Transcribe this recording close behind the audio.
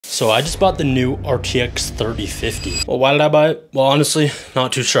So I just bought the new RTX 3050. Well, why did I buy it? Well, honestly,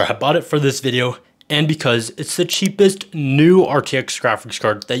 not too sure. I bought it for this video and because it's the cheapest new RTX graphics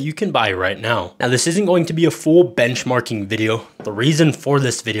card that you can buy right now. Now, this isn't going to be a full benchmarking video. The reason for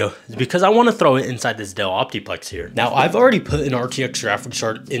this video is because I want to throw it inside this Dell Optiplex here. Now, I've already put an RTX graphics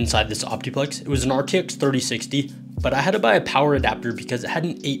card inside this Optiplex. It was an RTX 3060. But I had to buy a power adapter because it had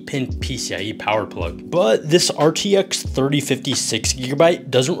an 8-pin PCIe power plug. But this RTX 3050 6GB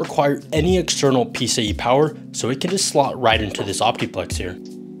doesn't require any external PCIe power, so it can just slot right into this Optiplex here.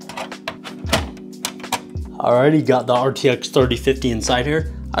 I already got the RTX 3050 inside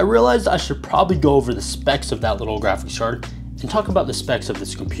here. I realized I should probably go over the specs of that little graphics card and talk about the specs of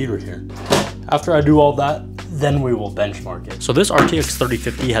this computer here. After I do all that, then we will benchmark it. So this RTX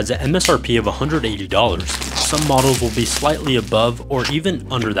 3050 has an MSRP of $180. Some models will be slightly above or even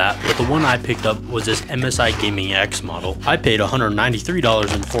under that, but the one I picked up was this MSI Gaming X model. I paid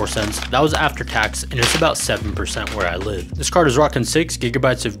 $193.04. That was after tax, and it's about 7% where I live. This card is rocking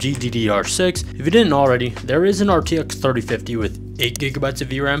 6GB of GDDR6. If you didn't already, there is an RTX 3050 with 8GB of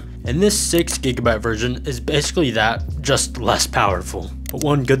VRAM, and this 6GB version is basically that, just less powerful. But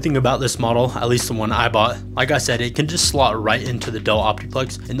one good thing about this model, at least the one I bought, like I said, it can just slot right into the Dell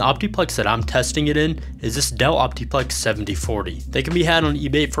Optiplex, and the Optiplex that I'm testing it in is this Dell Optiplex 7040. They can be had on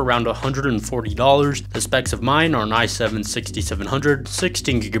eBay for around $140. The specs of mine are an i7-6700,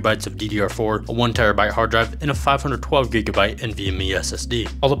 16GB of DDR4, a 1TB hard drive, and a 512GB NVMe SSD.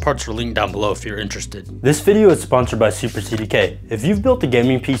 All the parts are linked down below if you're interested. This video is sponsored by Super CDK. If you've built a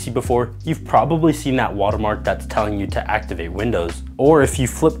gaming PC before, you've probably seen that watermark that's telling you to activate Windows. Or if you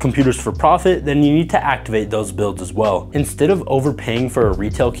flip computers for profit, then you need to activate those builds as well. Instead of overpaying for a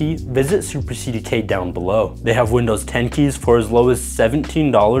retail key, visit Super CDK down below. They have Windows 10 keys for as low as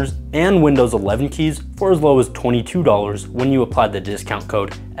 $17 and Windows 11 keys for as low as $22 when you apply the discount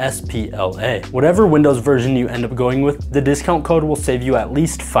code SPLA. Whatever Windows version you end up going with, the discount code will save you at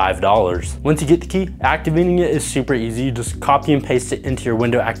least $5. Once you get the key, activating it is super easy. You just copy and paste it into your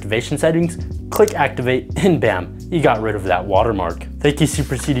window activation settings, click activate, and bam, you got rid of that watermark. Thank you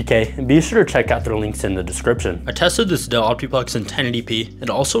Super CDK, and be sure to check out their links in the description. I tested this Dell Optiplex in 1080p and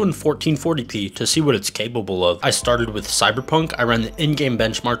also in 1440p to see what it's capable of. I started with Cyberpunk. I ran the in-game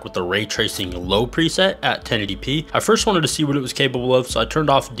benchmark with the ray tracing low preset at 1080p. I first wanted to see what it was capable of, so I turned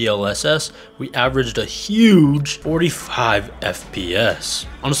off DLSS. We averaged a huge 45 FPS.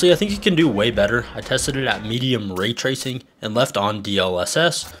 Honestly, I think it can do way better. I tested it at medium ray tracing and left on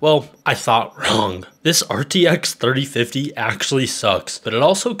DLSS. Well, I thought wrong. This RTX 3050 actually sucks, but it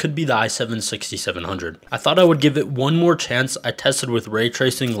also could be the i7-6700. I thought I would give it one more chance. I tested with ray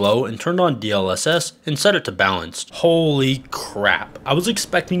tracing low and turned on DLSS and set it to balanced. Holy crap. I was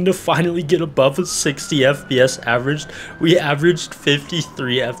expecting to finally get above a 60 FPS averaged. We averaged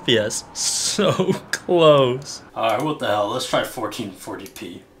 53 FPS. So close. Alright, what the hell? Let's try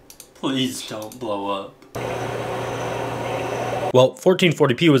 1440p. Please don't blow up. Well,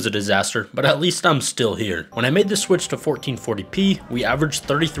 1440p was a disaster, but at least I'm still here. When I made the switch to 1440p, we averaged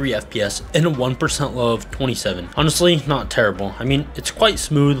 33 FPS and a 1% low of 27. Honestly, not terrible. I mean, it's quite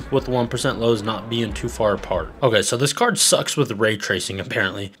smooth with the 1% lows not being too far apart. Okay, so this card sucks with ray tracing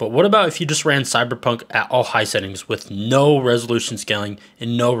apparently, but what about if you just ran Cyberpunk at all high settings with no resolution scaling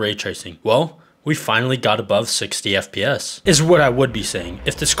and no ray tracing? Well, we finally got above 60 FPS, is what I would be saying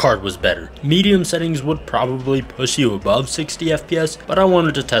if this card was better. Medium settings would probably push you above 60 FPS, but I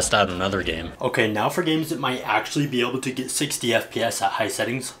wanted to test out another game. Okay, now for games that might actually be able to get 60 FPS at high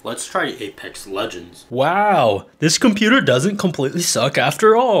settings, let's try Apex Legends. Wow, this computer doesn't completely suck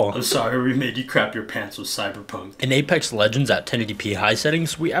after all. I'm sorry we made you crap your pants with Cyberpunk. In Apex Legends at 1080p high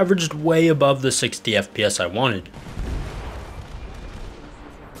settings, we averaged way above the 60 FPS I wanted.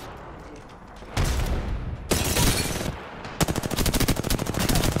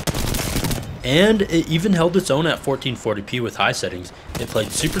 And it even held its own at 1440p with high settings. It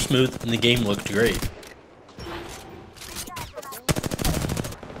played super smooth and the game looked great.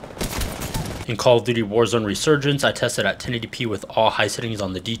 In Call of Duty Warzone Resurgence, I tested at 1080p with all high settings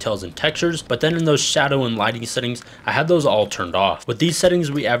on the details and textures, but then in those shadow and lighting settings, I had those all turned off. With these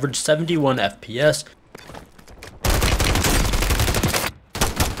settings, we averaged 71 FPS.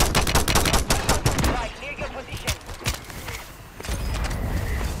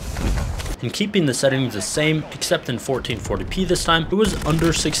 And keeping the settings the same, except in 1440p this time, it was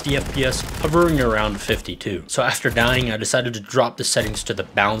under 60 FPS, hovering around 52. So after dying, I decided to drop the settings to the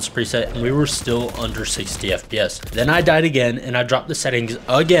balance preset, and we were still under 60 FPS. Then I died again, and I dropped the settings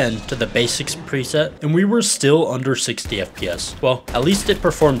again to the basics preset, and we were still under 60 FPS. Well, at least it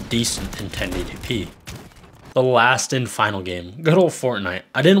performed decent in 1080p. The last and final game, good old Fortnite.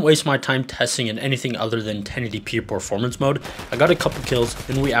 I didn't waste my time testing in anything other than 1080p performance mode. I got a couple kills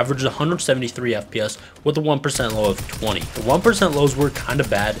and we averaged 173 FPS with a 1% low of 20. The 1% lows were kind of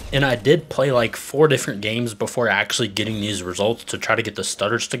bad, and I did play like 4 different games before actually getting these results to try to get the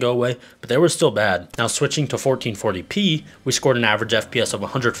stutters to go away, but they were still bad. Now switching to 1440p, we scored an average FPS of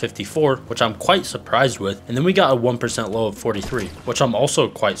 154, which I'm quite surprised with, and then we got a 1% low of 43, which I'm also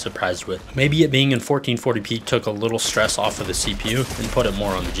quite surprised with. Maybe it being in 1440p took a little stress off of the CPU and put it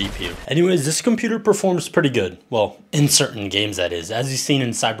more on the GPU. Anyways, this computer performs pretty good. Well, in certain games that is. As you've seen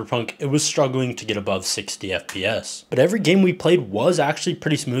in Cyberpunk, it was struggling to get above 60 FPS. But every game we played was actually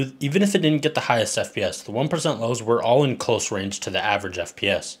pretty smooth, even if it didn't get the highest FPS. The 1% lows were all in close range to the average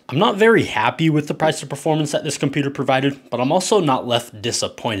FPS. I'm not very happy with the price of performance that this computer provided, but I'm also not left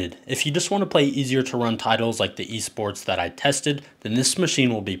disappointed. If you just want to play easier to run titles like the esports that I tested, then this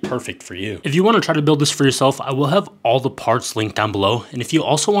machine will be perfect for you. If you want to try to build this for yourself, I will have all the parts linked down below. And if you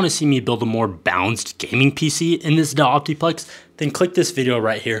also want to see me build a more balanced gaming PC in this Dell Optiplex, then click this video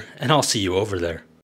right here and I'll see you over there.